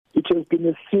It has been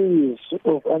a series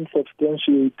of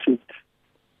unsubstantiated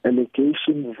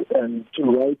allegations and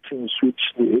writings which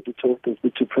the editor of the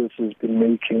City Press has been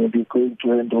making, and we're going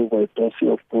to hand over a dossier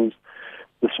of those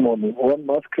this morning. One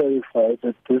must clarify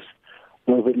that this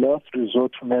was a last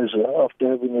resort measure after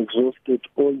having exhausted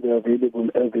all the available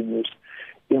avenues,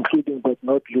 including but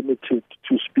not limited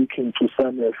to speaking to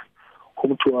SANEF,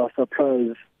 whom to our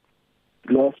surprise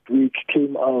last week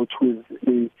came out with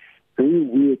a very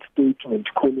weird statement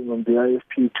calling on the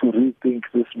IFP to rethink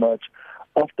this match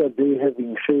after they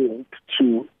having failed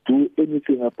to do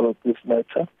anything about this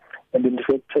matter, and in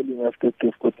fact telling us that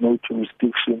they've got no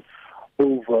jurisdiction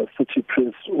over City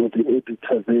Press or the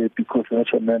editor there because they're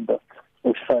not a member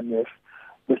of SANEF.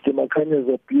 Mr. Makhanya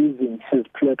is abusing his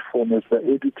platform as the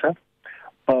editor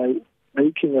by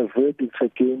making a verdict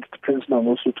against Prince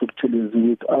Mangosuthu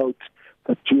Buthelezi without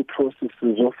the due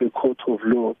processes of a court of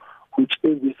law, which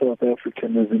every South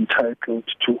African is entitled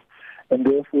to. And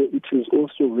therefore, it is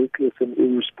also reckless and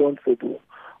irresponsible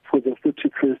for the City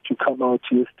Press to come out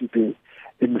yesterday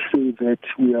and say that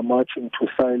we are marching to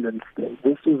silence them.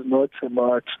 This is not a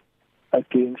march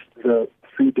against the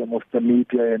freedom of the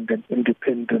media and an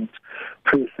independent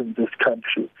press in this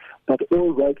country. But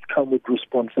all rights come with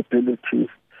responsibilities.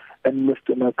 And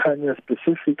Mr. Makhanya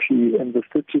specifically and the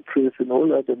City Press and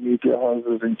all other media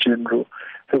houses in general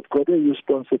have got a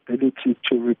responsibility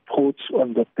to report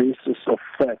on the basis of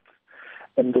facts.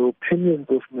 And the opinions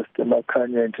of Mr.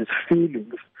 Makhanya and his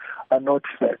feelings are not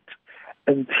fact.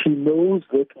 And he knows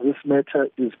that this matter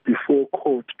is before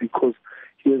court because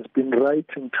he has been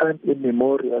writing time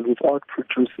immemorial without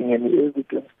producing any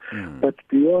evidence. But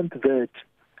beyond that,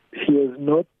 he has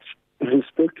not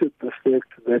respected the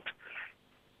fact that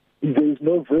there is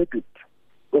no verdict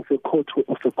of a court,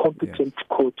 of a competent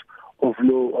court of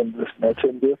law on this matter.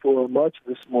 And therefore, our march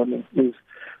this morning is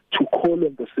to call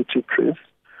on the City Press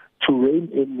to rein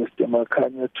in Mr.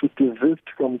 Makhanya, to desist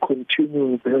from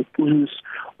continuing the use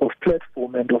of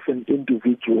platform and of an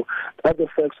individual. Other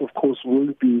facts, of course,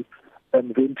 will be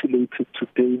ventilated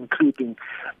today, including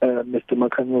Mr.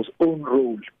 Makhanya's own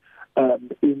role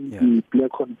in the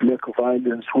black-on-black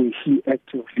violence, where he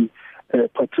actively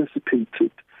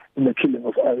participated in the killing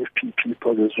of IFP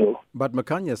people as well. But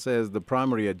Makhanya says the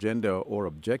primary agenda or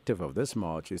objective of this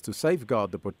march is to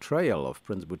safeguard the portrayal of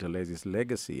Prince Buthelezi's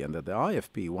legacy, and that the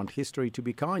IFP want history to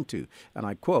be kind to, and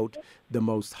I quote, the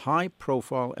most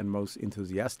high-profile and most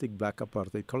enthusiastic black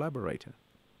apartheid collaborator.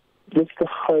 That's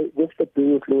the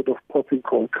biggest load of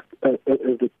poppycock as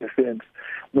a defense.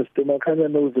 Mr. Makhanya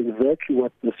knows exactly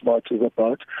what this march is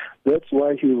about. That's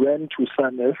why he ran to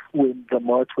SANEF when the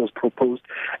march was proposed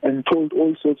and told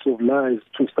all sorts of lies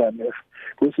to SANEF.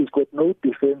 Because he's got no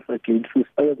defense against this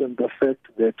other than the fact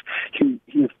that he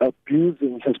is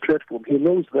abusing his platform. He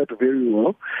knows that very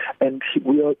well, and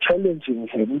we are challenging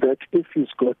him that if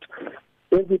he's got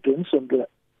evidence on the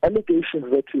allegations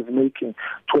that he's making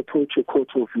to approach a court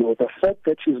of law. The fact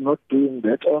that he's not doing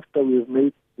that after we've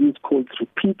made these calls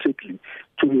repeatedly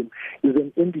to him is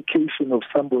an indication of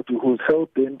somebody who's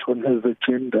hell-bent on his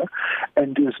agenda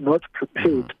and is not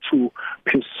prepared to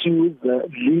pursue the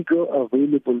legal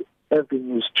available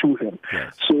avenues to him.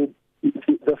 Yes. So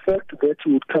the fact that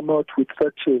he would come out with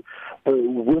such a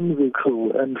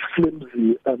whimsical and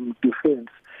flimsy defense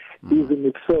is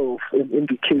in itself an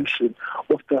indication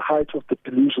of the height of the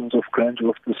delusions of grandeur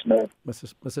of this man.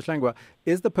 Mr. Shlangwa,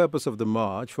 is the purpose of the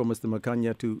march for Mr.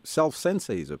 Makhanya to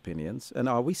self-censor his opinions, and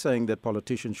are we saying that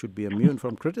politicians should be immune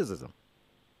from criticism?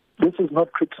 This is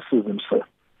not criticism, sir.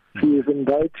 He is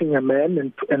indicting a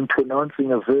man and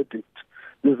pronouncing a verdict.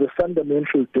 There's a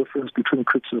fundamental difference between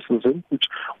criticism, which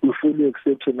we fully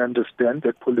accept and understand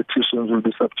that politicians will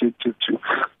be subjected to.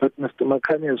 But Mr.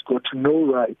 Makhanya has got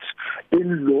no right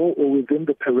in law or within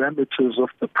the parameters of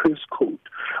the press code,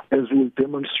 as we'll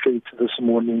demonstrate this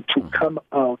morning, to come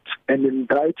out and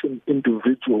indict an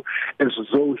individual as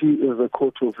though he is a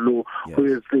court of law,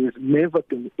 whereas there has never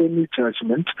been any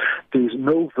judgment, there is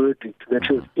no verdict that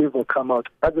has ever come out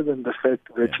other than the fact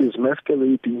that he is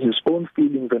masquerading his own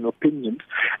feelings and opinions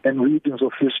and readings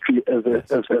of history as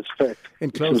fact.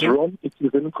 It is wrong, it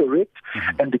is incorrect,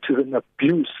 and it is an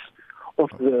abuse of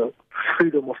the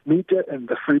freedom of media and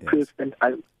the free press, and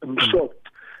I am shocked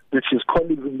that his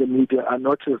colleagues in the media are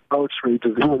not as outraged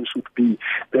as they should be,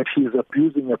 that he is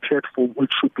abusing a platform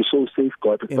which should be so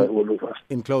safeguarded by all of us.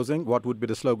 In closing, what would be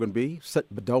the slogan be?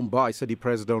 Don't buy, City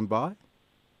Press don't buy?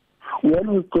 Well,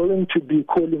 we're going to be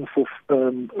calling for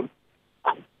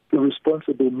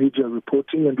responsible media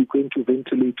reporting, and we're going to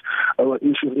ventilate our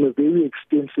issues in a very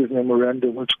extensive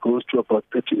memorandum which goes to about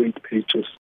 38 pages.